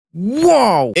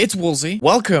Whoa! It's Wulzy.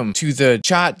 Welcome to the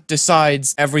Chat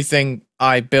Decides Everything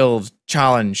I Build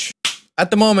challenge. At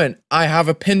the moment, I have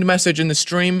a pinned message in the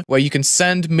stream where you can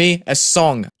send me a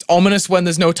song. It's ominous when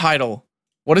there's no title.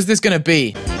 What is this gonna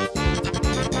be?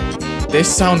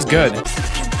 This sounds good.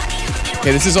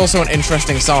 Okay, this is also an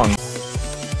interesting song.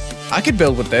 I could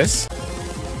build with this.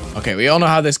 Okay, we all know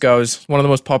how this goes. One of the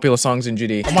most popular songs in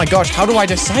GD. Oh my gosh, how do I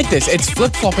decide this? It's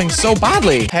flip-flopping so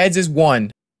badly. Heads is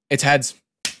one. It's heads.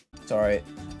 It's alright.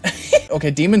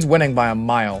 Okay, Demon's winning by a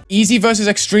mile. Easy versus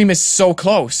extreme is so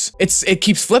close. It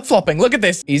keeps flip-flopping. Look at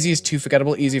this. Easy is too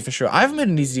forgettable. Easy for sure. I haven't made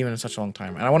an easy demon in such a long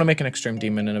time, and I want to make an extreme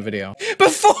demon in a video.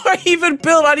 Before I even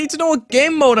build, I need to know what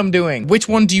game mode I'm doing. Which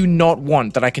one do you not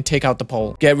want that I can take out the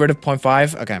poll? Get rid of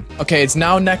 0.5? Okay. Okay, it's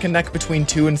now neck and neck between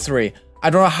 2 and 3. I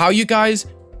don't know how you guys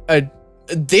are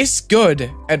this good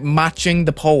at matching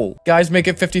the poll. Guys, make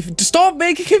it 50-50. Stop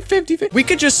making it 50-50. We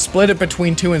could just split it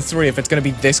between 2 and 3 if it's gonna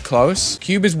be this close.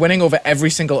 Cube is winning over every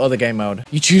single other game mode.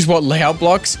 You choose what layout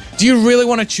blocks? Do you really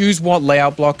want to choose what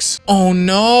layout blocks? Oh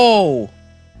no!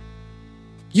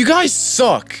 You guys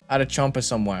suck! Add a chomper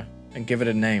somewhere and give it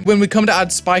a name. When we come to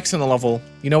add spikes on the level,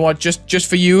 you know what? Just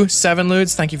for you, 7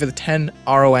 Ludes, thank you for the 10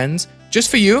 RONs. Just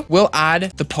for you, we'll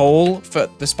add the poll for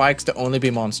the spikes to only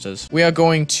be monsters. We are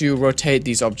going to rotate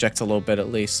these objects a little bit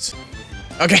at least.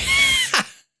 Okay.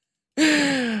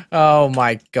 Oh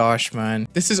my gosh, man.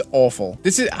 This is awful.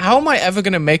 How am I ever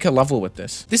gonna make a level with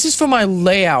this? This is for my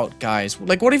layout, guys.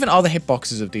 Like, what even are the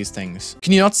hitboxes of these things?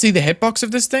 Can you not see the hitbox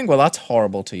of this thing? Well, that's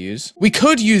horrible to use. We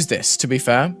could use this, to be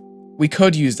fair. We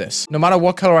could use this. No matter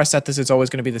what color I set this, it's always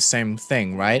going to be the same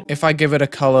thing, right? If I give it a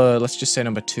color, let's just say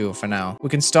number 2 for now. We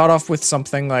can start off with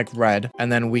something like red,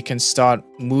 and then we can start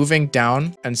moving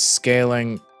down and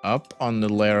scaling up on the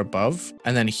layer above,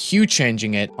 and then hue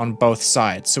changing it on both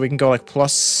sides. So we can go like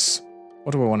plus...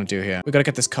 What do we want to do here? We got to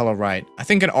get this color right. I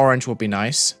think an orange would be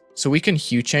nice. So we can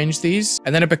hue change these,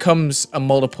 and then it becomes a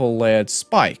multiple layered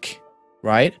spike,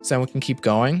 right? So then we can keep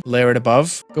going, layer it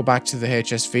above, go back to the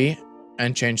HSV,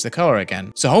 and change the color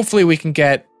again. So hopefully we can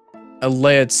get a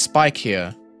layered spike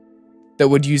here that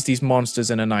would use these monsters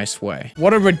in a nice way.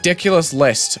 What a ridiculous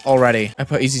list already. I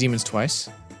put easy demons twice.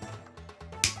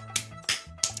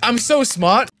 I'm so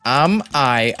smart. Am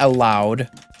I allowed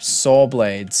saw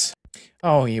blades?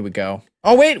 Oh, here we go.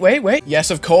 Oh, wait.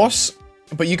 Yes, of course.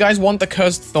 But you guys want the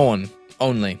cursed thorn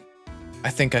only. I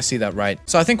think I see that right.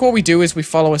 So I think what we do is we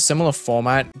follow a similar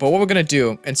format, but what we're gonna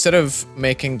do, instead of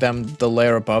making them the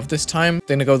layer above this time,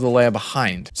 they're gonna go the layer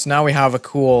behind. So now we have a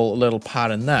cool little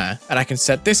pattern there, and I can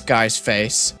set this guy's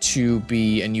face to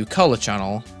be a new color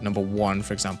channel, number 1,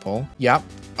 for example. Yep.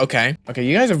 Okay,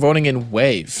 you guys are voting in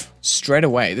wave straight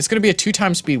away. This is going to be a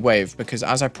 2-time speed wave because,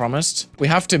 as I promised, we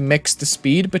have to mix the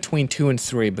speed between 2 and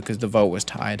 3 because the vote was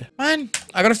tied. Man,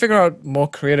 I got to figure out more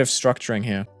creative structuring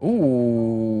here.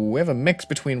 Ooh, we have a mix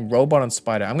between robot and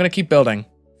spider. I'm going to keep building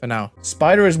for now.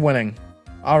 Spider is winning.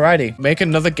 Alrighty, make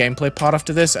another gameplay part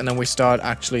after this, and then we start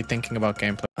actually thinking about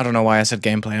gameplay. I don't know why I said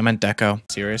gameplay. I meant deco.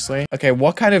 Seriously? Okay,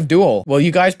 what kind of duel? Well,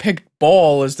 you guys picked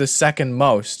ball as the second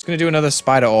most. It's going to do another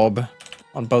spider orb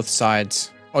on both sides.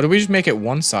 Or do we just make it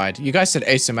one side? You guys said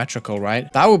asymmetrical,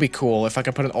 right? That would be cool if I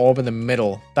could put an orb in the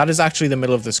middle. That is actually the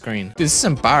middle of the screen. Dude, this is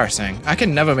embarrassing. I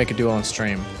can never make a duel on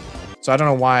stream. So I don't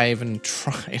know why I even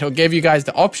tried. Or gave you guys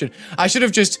the option. I should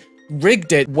have just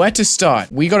rigged it. Where to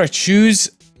start? We gotta choose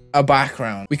a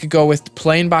background. We could go with the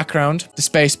plain background, the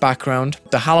space background,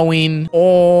 the Halloween,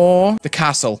 or the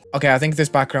castle. Okay, I think this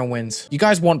background wins. You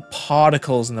guys want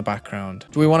particles in the background.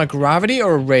 Do we want a gravity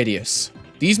or a radius?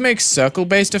 These make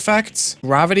circle-based effects.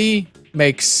 Gravity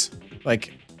makes,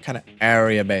 like, kind of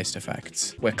area-based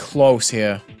effects. We're close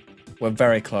here. We're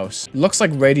very close. Looks like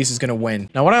radius is going to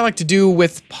win. Now, what I like to do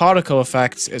with particle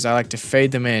effects is I like to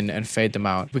fade them in and fade them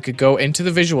out. We could go into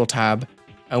the visual tab,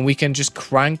 and we can just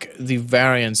crank the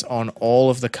variance on all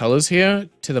of the colors here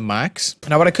to the max.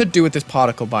 Now, what I could do with this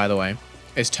particle, by the way,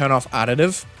 is turn off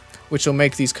additive, which will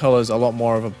make these colors a lot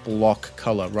more of a block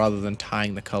color rather than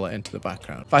tying the color into the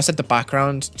background. If I set the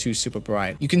background to super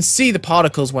bright, you can see the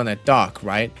particles when they're dark,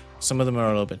 right? Some of them are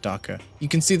a little bit darker. You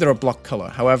can see they're a block color.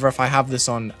 However, if I have this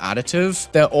on additive,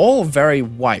 they're all very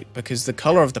white because the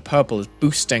color of the purple is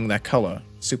boosting their color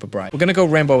super bright. We're gonna go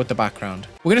rainbow with the background.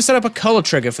 We're gonna set up a color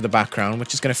trigger for the background,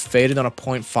 which is gonna fade it on a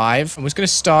 0.5. And we're just gonna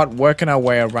start working our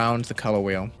way around the color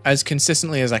wheel as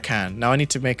consistently as I can. Now I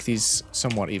need to make these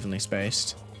somewhat evenly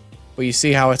spaced. But you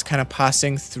see how it's kind of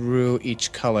passing through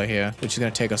each color here, which is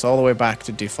going to take us all the way back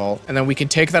to default. And then we can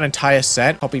take that entire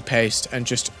set, copy paste, and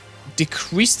just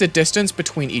decrease the distance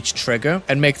between each trigger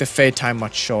and make the fade time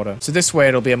much shorter. So this way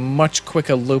it'll be a much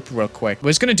quicker loop real quick. We're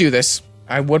just going to do this.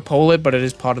 I would pole it, but it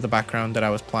is part of the background that I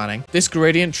was planning. This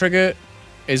gradient trigger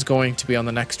is going to be on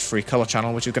the next free color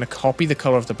channel, which is going to copy the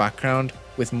color of the background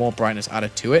with more brightness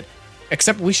added to it.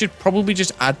 Except we should probably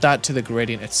just add that to the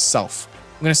gradient itself.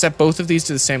 I'm going to set both of these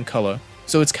to the same color.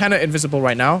 So it's kind of invisible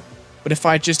right now. But if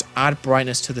I just add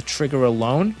brightness to the trigger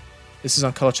alone, this is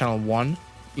on color channel 1.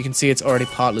 You can see it's already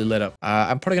partly lit up.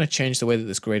 I'm probably going to change the way that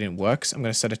this gradient works. I'm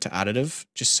going to set it to additive,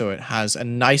 just so it has a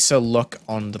nicer look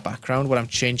on the background when I'm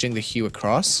changing the hue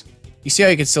across. You see how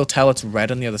you can still tell it's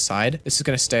red on the other side? This is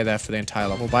going to stay there for the entire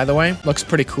level, by the way. Looks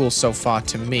pretty cool so far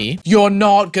to me. You're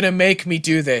not going to make me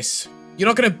do this. You're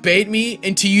not going to bait me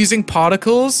into using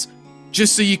particles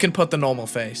just so you can put the normal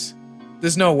face.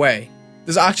 There's no way.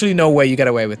 There's actually no way you get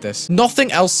away with this.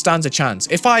 Nothing else stands a chance.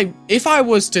 If I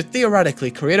was to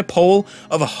theoretically create a poll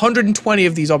of 120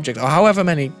 of these objects, or however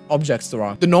many objects there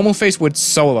are, the normal face would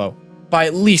solo by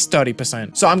at least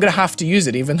 30%. So I'm gonna have to use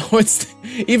it, even though it's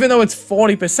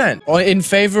 40%. Or in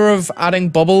favor of adding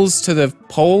bubbles to the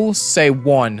poll, say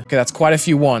 1. Okay, that's quite a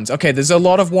few ones. Okay, there's a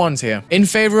lot of ones here. In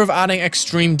favor of adding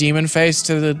extreme demon face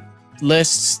to the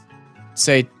list,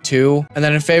 say 2. And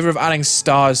then in favor of adding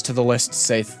stars to the list,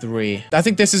 say 3. I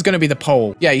think this is going to be the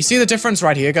poll. Yeah, you see the difference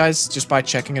right here, guys? Just by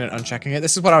checking it and unchecking it.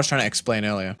 This is what I was trying to explain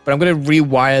earlier. But I'm going to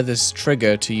rewire this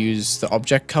trigger to use the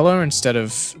object color instead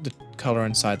of the color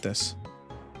inside this.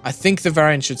 I think the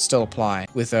variant should still apply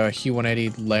with a Hue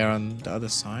 180 layer on the other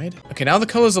side. Okay, now the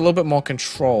color's a little bit more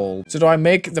controlled. So do I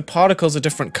make the particles a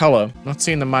different color? I'm not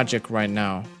seeing the magic right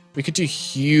now. We could do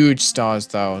huge stars,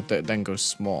 though, that then go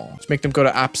small. Just make them go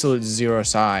to absolute 0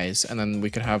 size, and then we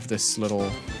could have this little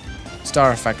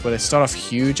star effect where they start off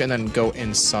huge and then go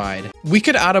inside. We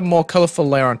could add a more colorful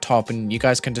layer on top, and you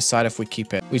guys can decide if we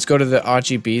keep it. We just go to the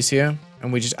RGBs here,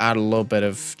 and we just add a little bit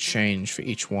of change for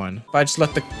each one. If I just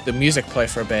let the music play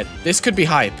for a bit, this could be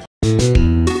hype.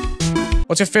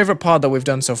 What's your favorite part that we've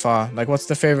done so far? Like, what's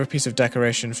the favorite piece of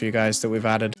decoration for you guys that we've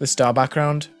added? The star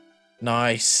background?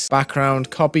 Nice. Background,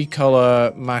 copy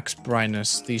color, max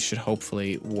brightness. These should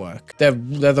hopefully work. They're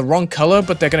the wrong color,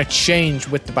 but they're gonna change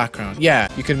with the background. Yeah,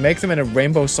 you can make them in a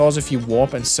rainbow source if you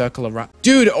warp and circle around.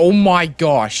 Dude, oh my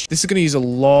gosh. This is gonna use a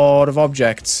lot of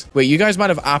objects. Wait, you guys might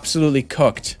have absolutely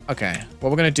cooked. Okay, what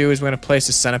we're gonna do is we're gonna place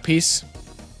a centerpiece.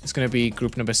 It's gonna be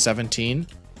group number 17.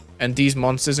 And these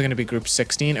monsters are gonna be group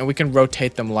 16, and we can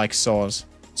rotate them like saws.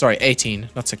 Sorry, 18,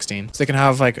 not 16. So they can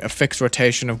have like a fixed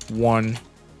rotation of 1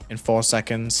 in 4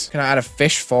 seconds. Can I add a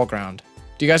fish foreground?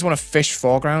 Do you guys want a fish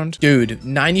foreground? Dude,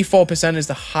 94% is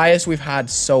the highest we've had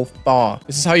so far.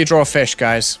 This is how you draw a fish,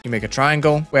 guys. You make a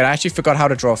triangle. Wait, I actually forgot how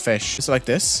to draw a fish. Is it like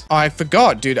this? Oh, I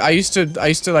forgot, dude. I used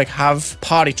to like have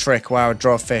party trick where I would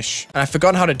draw a fish, and I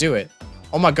forgot how to do it.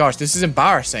 Oh my gosh, this is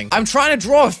embarrassing. I'm trying to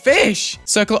draw a fish.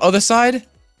 Circle other side.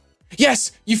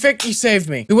 Yes, you saved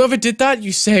me. Whoever did that,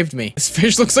 you saved me. This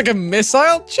fish looks like a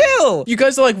missile. Chill. You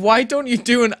guys are like, why don't you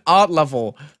do an art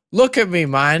level? Look at me,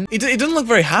 man. He doesn't look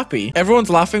very happy. Everyone's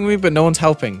laughing at me, but no one's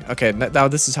helping. Okay, now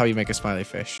this is how you make a smiley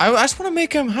fish. I just want to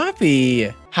make him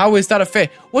happy. How is that a fish?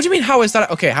 What do you mean, how is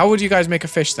that? Okay, how would you guys make a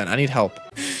fish then? I need help.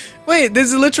 Wait,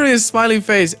 there's literally a smiley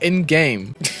face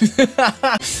in-game.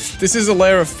 This is a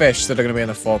layer of fish that are going to be in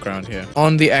the foreground here.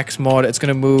 On the X mod, it's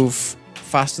going to move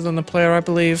faster than the player, I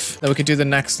believe. Then we could do the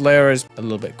next layer as a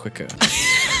little bit quicker.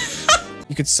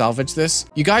 You could salvage this.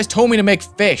 You guys told me to make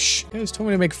fish. You guys told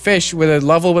me to make fish with a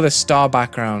level with a star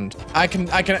background. I can.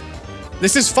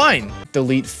 This is fine.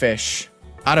 Delete fish.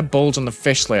 Add a bulge on the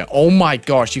fish layer. Oh my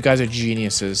gosh, you guys are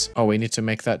geniuses. Oh, we need to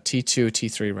make that T2,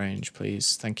 T3 range,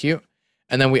 please. Thank you.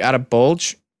 And then we add a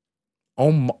bulge.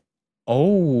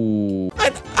 Oh,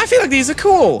 I feel like these are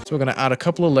cool. So we're gonna add a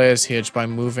couple of layers here just by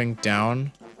moving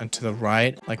down and to the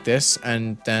right like this,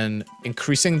 and then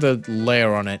increasing the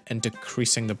layer on it and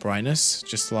decreasing the brightness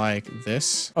just like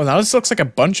this. Oh, now this looks like a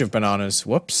bunch of bananas.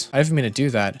 Whoops, I didn't mean to do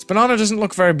that. This banana doesn't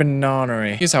look very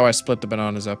banana-y. Here's how I split the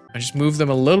bananas up. I just move them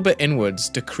a little bit inwards,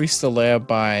 decrease the layer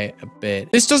by a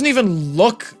bit. This doesn't even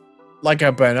look like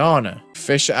a banana.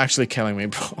 Fish are actually killing me,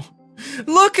 bro.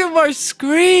 Look at my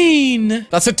screen.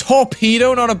 That's a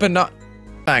torpedo, not a banana.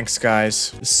 Thanks,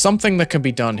 guys. There's something that can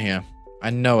be done here.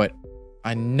 I know it.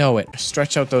 I know it.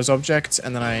 Stretch out those objects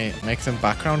and then I make them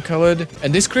background colored.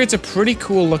 And this creates a pretty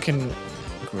cool looking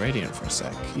gradient for a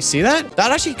sec. You see that? That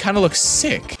actually kind of looks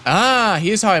sick. Ah,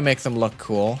 here's how I make them look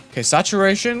cool. Okay,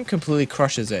 saturation completely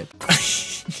crushes it.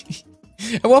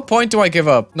 At what point do I give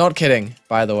up? Not kidding,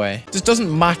 by the way. This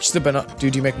doesn't match the banana.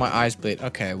 Dude, you make my eyes bleed.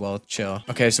 Okay, well, chill.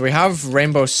 Okay, so we have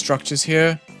rainbow structures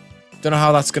here. Don't know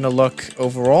how that's gonna look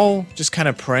overall. Just kind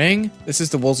of praying. This is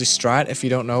the Wulzy strat, if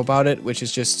you don't know about it, which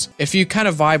is just, if you kind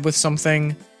of vibe with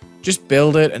something Just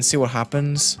build it and see what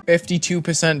happens.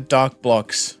 52% dark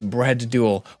blocks. Bread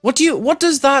duel. What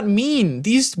does that mean?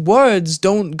 These words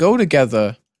don't go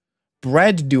together.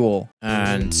 Bread duel.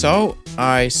 And so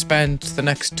I spent the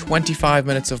next 25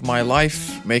 minutes of my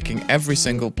life making every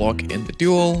single block in the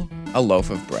duel a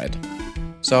loaf of bread.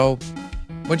 So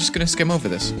we're just gonna skim over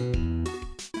this.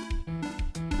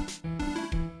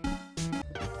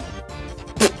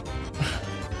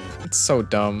 It's so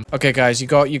dumb. Okay, guys, you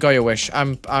got your wish.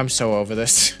 I'm so over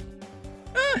this.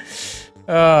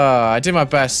 I did my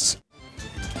best.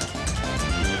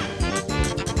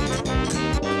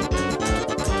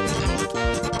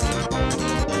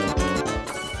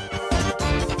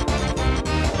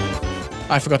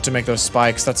 I forgot to make those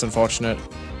spikes. That's unfortunate.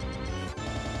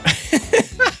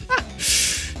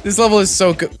 This level is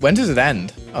so good. When does it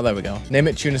end? Oh, there we go. Name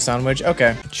it tuna sandwich.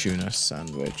 Okay. Tuna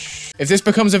sandwich. If this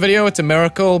becomes a video, it's a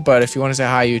miracle. But if you want to say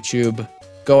hi, YouTube,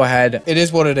 go ahead. It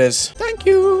is what it is. Thank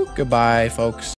you. Goodbye, folks.